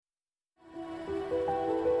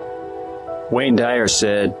Wayne Dyer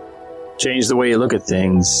said, "Change the way you look at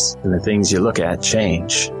things, and the things you look at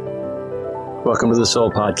change." Welcome to the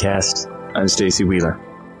Soul Podcast. I'm Stacy Wheeler.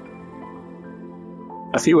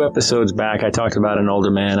 A few episodes back, I talked about an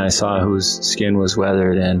older man I saw whose skin was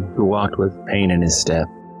weathered and who walked with pain in his step.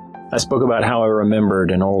 I spoke about how I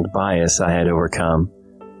remembered an old bias I had overcome,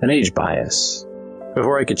 an age bias.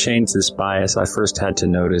 Before I could change this bias, I first had to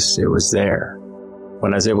notice it was there.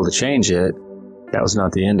 When I was able to change it, that was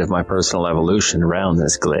not the end of my personal evolution around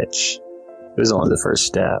this glitch. It was only the first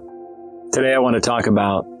step. Today I want to talk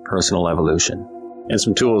about personal evolution and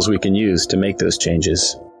some tools we can use to make those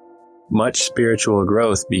changes. Much spiritual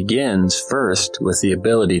growth begins first with the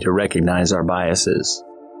ability to recognize our biases.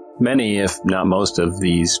 Many, if not most of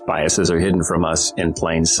these biases are hidden from us in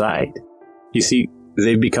plain sight. You see,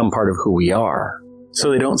 they've become part of who we are,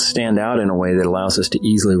 so they don't stand out in a way that allows us to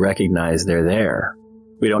easily recognize they're there.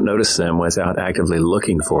 We don't notice them without actively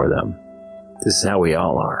looking for them. This is how we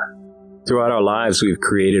all are. Throughout our lives, we've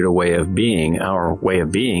created a way of being. Our way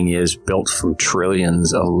of being is built from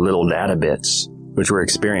trillions of little data bits, which were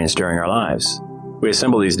experienced during our lives. We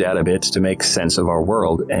assemble these data bits to make sense of our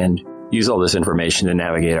world and use all this information to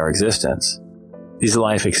navigate our existence. These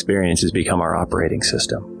life experiences become our operating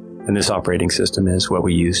system, and this operating system is what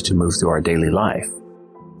we use to move through our daily life.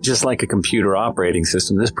 Just like a computer operating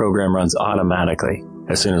system, this program runs automatically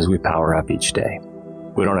as soon as we power up each day.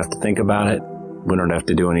 We don't have to think about it. We don't have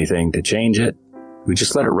to do anything to change it. We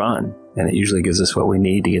just let it run, and it usually gives us what we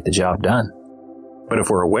need to get the job done. But if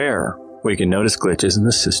we're aware, we can notice glitches in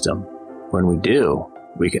the system. When we do,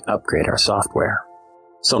 we can upgrade our software.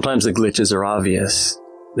 Sometimes the glitches are obvious.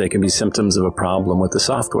 They can be symptoms of a problem with the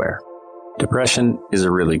software. Depression is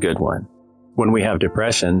a really good one. When we have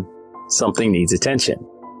depression, something needs attention.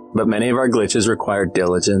 But many of our glitches require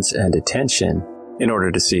diligence and attention in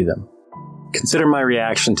order to see them. Consider my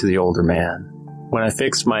reaction to the older man. When I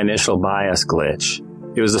fixed my initial bias glitch,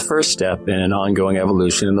 it was the first step in an ongoing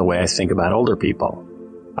evolution in the way I think about older people.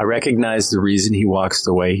 I recognized the reason he walks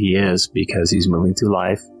the way he is because he's moving through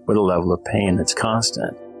life with a level of pain that's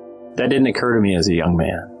constant. That didn't occur to me as a young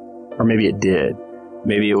man. Or maybe it did.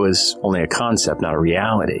 Maybe it was only a concept, not a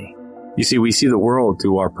reality. You see, we see the world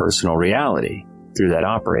through our personal reality, through that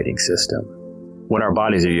operating system. When our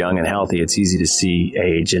bodies are young and healthy, it's easy to see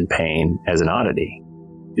age and pain as an oddity.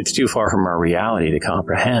 It's too far from our reality to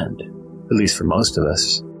comprehend, at least for most of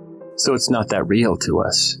us. So it's not that real to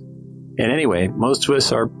us. And anyway, most of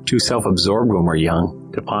us are too self-absorbed when we're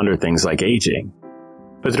young to ponder things like aging.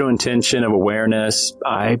 But through intention of awareness,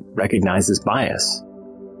 I recognized this bias.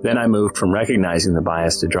 Then I moved from recognizing the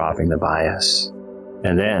bias to dropping the bias.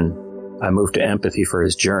 And then I moved to empathy for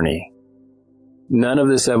his journey. None of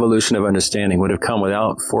this evolution of understanding would have come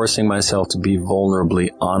without forcing myself to be vulnerably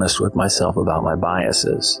honest with myself about my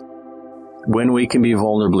biases. When we can be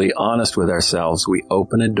vulnerably honest with ourselves, we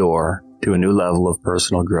open a door to a new level of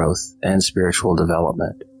personal growth and spiritual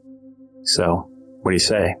development. So, what do you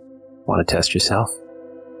say? Want to test yourself?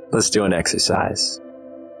 Let's do an exercise.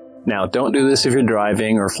 Now, don't do this if you're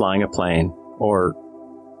driving or flying a plane, no,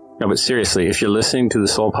 but seriously, if you're listening to the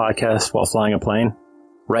Soul Podcast while flying a plane,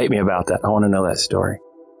 write me about that. I want to know that story.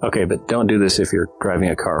 Okay, but don't do this if you're driving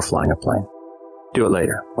a car or flying a plane. Do it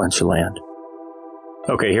later, once you land.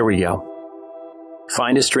 Okay, here we go.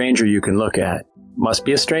 Find a stranger you can look at. Must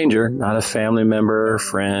be a stranger, not a family member,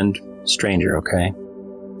 friend, stranger, okay?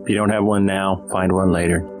 If you don't have one now, find one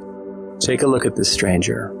later. Take a look at this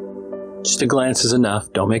stranger. Just a glance is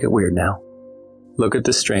enough. Don't make it weird now. Look at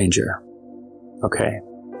the stranger. Okay,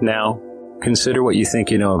 now consider what you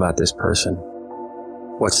think you know about this person.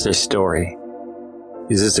 What's their story?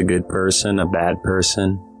 Is this a good person, a bad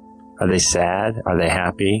person? Are they sad? Are they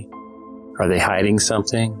happy? Are they hiding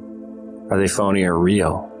something? Are they phony or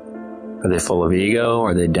real? Are they full of ego?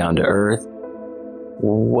 Are they down to earth?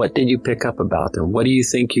 What did you pick up about them? What do you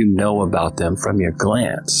think you know about them from your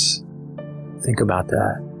glance? Think about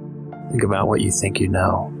that. Think about what you think you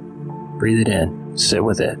know. Breathe it in. Sit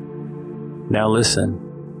with it. Now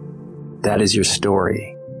listen. That is your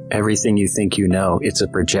story. Everything you think you know, it's a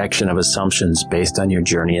projection of assumptions based on your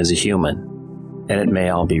journey as a human. And it may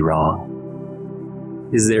all be wrong.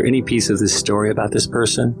 Is there any piece of this story about this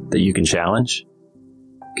person that you can challenge?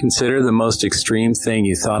 Consider the most extreme thing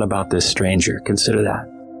you thought about this stranger. Consider that.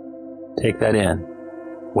 Take that in.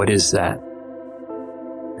 What is that?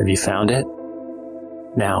 Have you found it?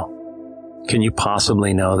 Now, can you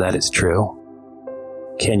possibly know that it's true?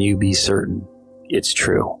 Can you be certain it's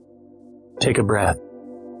true? Take a breath.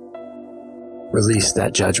 Release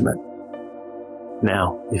that judgment.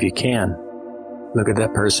 Now, if you can, look at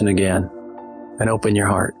that person again and open your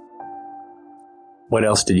heart. What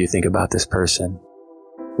else did you think about this person?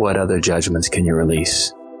 What other judgments can you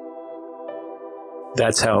release?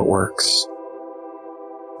 That's how it works.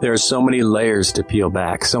 There are so many layers to peel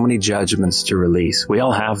back, so many judgments to release. We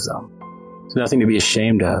all have them. It's nothing to be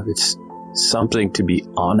ashamed of. It's something to be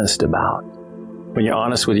honest about. When you're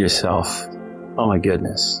honest with yourself, oh my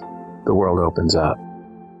goodness, the world opens up.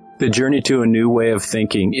 The journey to a new way of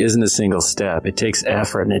thinking isn't a single step. It takes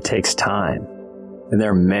effort and it takes time. And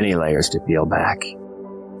there are many layers to peel back.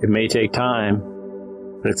 It may take time,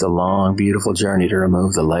 but it's a long, beautiful journey to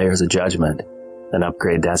remove the layers of judgment and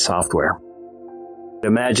upgrade that software.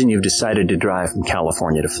 Imagine you've decided to drive from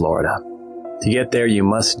California to Florida. To get there, you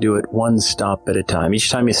must do it one stop at a time. Each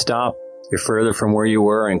time you stop, you're further from where you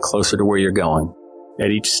were and closer to where you're going. At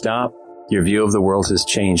each stop, your view of the world has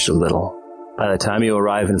changed a little. By the time you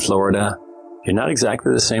arrive in Florida, you're not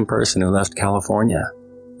exactly the same person who left California.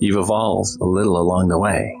 You've evolved a little along the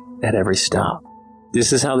way at every stop.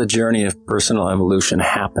 This is how the journey of personal evolution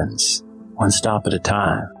happens. One stop at a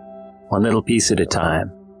time, one little piece at a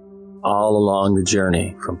time, all along the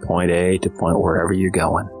journey from point A to point wherever you're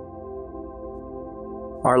going.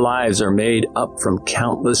 Our lives are made up from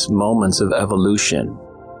countless moments of evolution,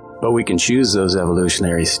 but we can choose those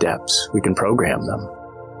evolutionary steps. We can program them.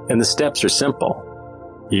 And the steps are simple.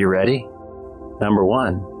 Are you ready? Number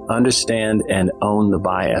 1, understand and own the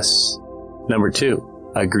bias. Number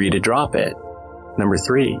 2, agree to drop it. Number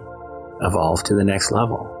 3, evolve to the next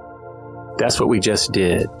level. That's what we just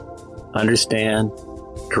did. Understand,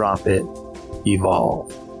 drop it,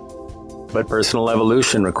 evolve. But personal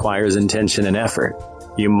evolution requires intention and effort.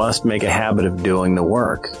 You must make a habit of doing the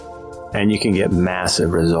work, and you can get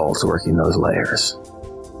massive results working those layers.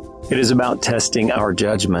 It is about testing our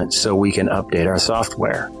judgment so we can update our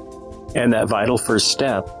software. And that vital first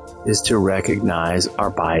step is to recognize our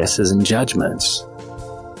biases and judgments.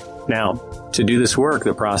 Now, to do this work,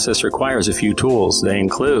 the process requires a few tools. They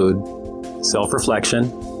include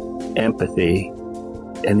self-reflection, empathy,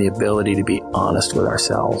 and the ability to be honest with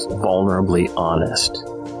ourselves, vulnerably honest.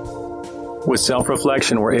 With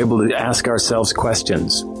self-reflection, we're able to ask ourselves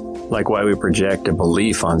questions, like why we project a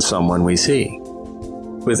belief on someone we see.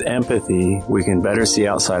 With empathy, we can better see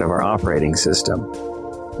outside of our operating system.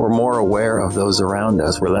 We're more aware of those around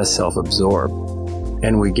us. We're less self-absorbed.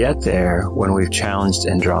 And we get there when we've challenged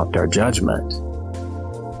and dropped our judgment.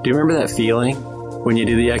 Do you remember that feeling when you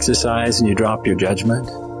did the exercise and you dropped your judgment?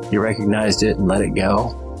 You recognized it and let it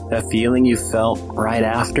go? That feeling you felt right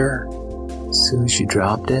after, as soon as you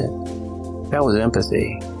dropped it? That was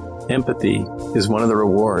empathy. Empathy is one of the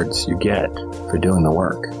rewards you get for doing the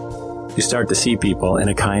work. You start to see people in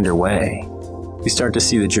a kinder way. You start to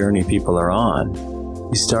see the journey people are on.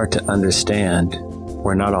 You start to understand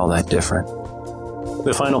we're not all that different.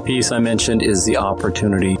 The final piece I mentioned is the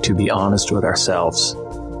opportunity to be honest with ourselves.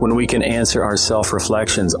 When we can answer our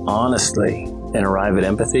self-reflections honestly and arrive at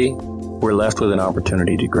empathy, we're left with an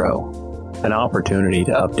opportunity to grow, an opportunity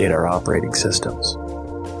to update our operating systems.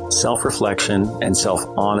 Self-reflection and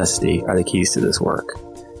self-honesty are the keys to this work.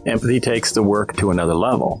 Empathy takes the work to another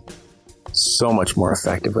level. So much more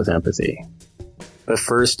effective with empathy. But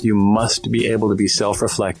first, you must be able to be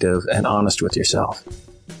self-reflective and honest with yourself.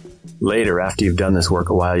 Later, after you've done this work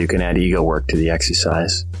a while, you can add ego work to the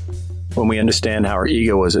exercise. When we understand how our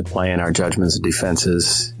ego is at play in our judgments and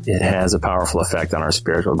defenses, it has a powerful effect on our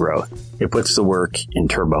spiritual growth. It puts the work in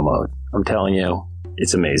turbo mode. I'm telling you,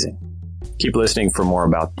 it's amazing. Keep listening for more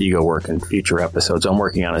about ego work in future episodes. I'm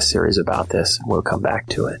working on a series about this. We'll come back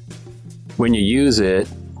to it. When you use it,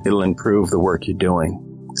 it'll improve the work you're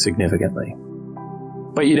doing significantly.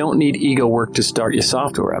 But you don't need ego work to start your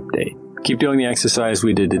software update. Keep doing the exercise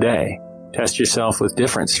we did today. Test yourself with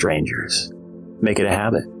different strangers. Make it a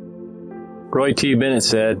habit. Roy T. Bennett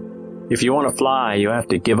said, "If you want to fly, you have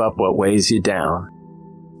to give up what weighs you down."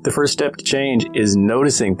 The first step to change is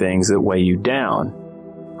noticing things that weigh you down.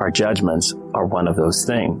 Our judgments are one of those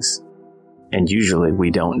things, and usually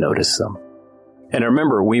we don't notice them. And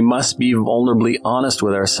remember, we must be vulnerably honest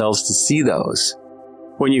with ourselves to see those.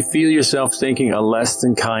 When you feel yourself thinking a less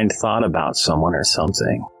than kind thought about someone or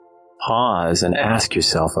something, pause and ask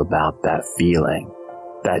yourself about that feeling,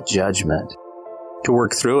 that judgment. To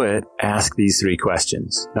work through it, ask these 3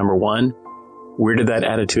 questions. Number 1, where did that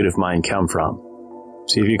attitude of mine come from?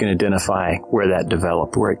 See if you can identify where that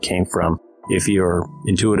developed, where it came from. If you're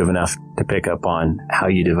intuitive enough to pick up on how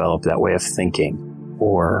you developed that way of thinking,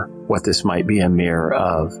 or what this might be a mirror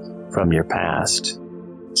of from your past.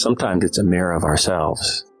 Sometimes it's a mirror of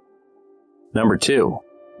ourselves. Number 2,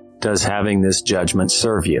 does having this judgment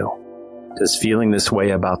serve you? Does feeling this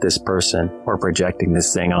way about this person or projecting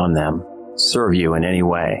this thing on them serve you in any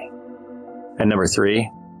way? And number 3,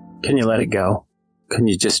 can you let it go? Can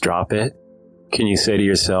you just drop it? Can you say to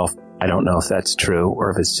yourself, I don't know if that's true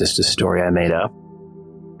or if it's just a story I made up?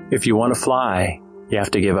 If you want to fly, you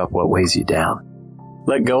have to give up what weighs you down.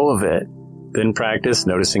 Let go of it. Then practice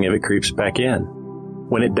noticing if it creeps back in.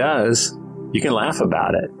 When it does, you can laugh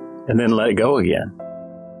about it and then let it go again.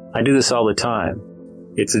 I do this all the time.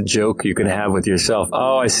 It's a joke you can have with yourself.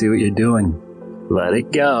 Oh, I see what you're doing. Let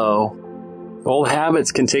it go. Old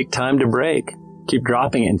habits can take time to break. Keep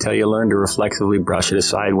dropping it until you learn to reflexively brush it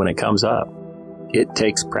aside when it comes up. It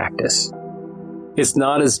takes practice. It's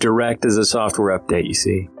not as direct as a software update, you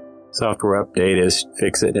see. Software update is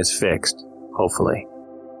fix it, it's fixed, hopefully.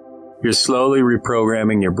 You're slowly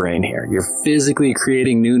reprogramming your brain here. You're physically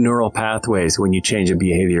creating new neural pathways when you change a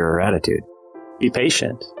behavior or attitude. Be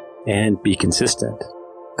patient and be consistent.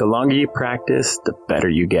 The longer you practice, the better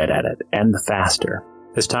you get at it, and the faster.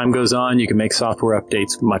 As time goes on, you can make software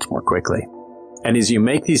updates much more quickly. And as you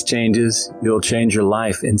make these changes, you'll change your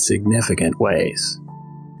life in significant ways.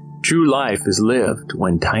 True life is lived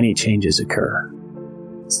when tiny changes occur.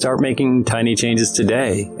 Start making tiny changes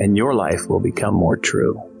today, and your life will become more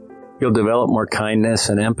true. You'll develop more kindness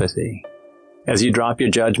and empathy. As you drop your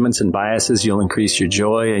judgments and biases, you'll increase your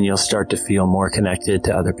joy, and you'll start to feel more connected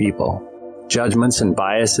to other people. Judgments and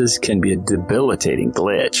biases can be a debilitating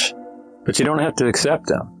glitch, but you don't have to accept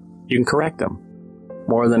them. You can correct them.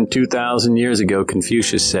 More than 2,000 years ago,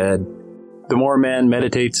 Confucius said, "The more man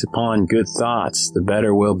meditates upon good thoughts, the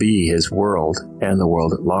better will be his world and the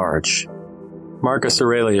world at large." Marcus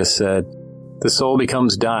Aurelius said, "The soul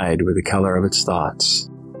becomes dyed with the color of its thoughts."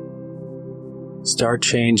 Start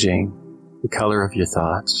changing the color of your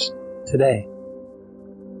thoughts today.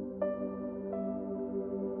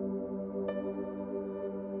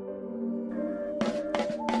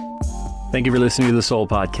 Thank you for listening to the Soul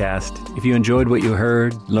Podcast. If you enjoyed what you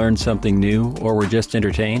heard, learned something new, or were just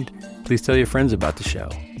entertained, please tell your friends about the show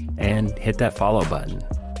and hit that follow button.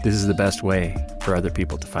 This is the best way for other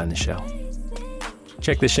people to find the show.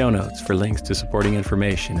 Check the show notes for links to supporting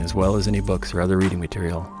information as well as any books or other reading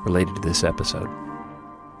material related to this episode.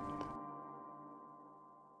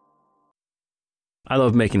 I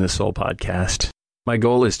love making the Soul Podcast. My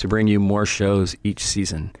goal is to bring you more shows each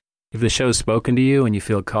season. If the show's spoken to you and you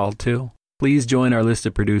feel called to, please join our list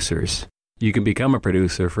of producers. You can become a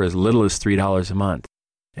producer for as little as $3 a month,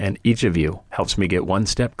 and each of you helps me get one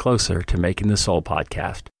step closer to making the Soul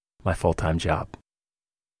Podcast my full-time job.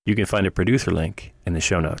 You can find a producer link in the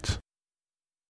show notes.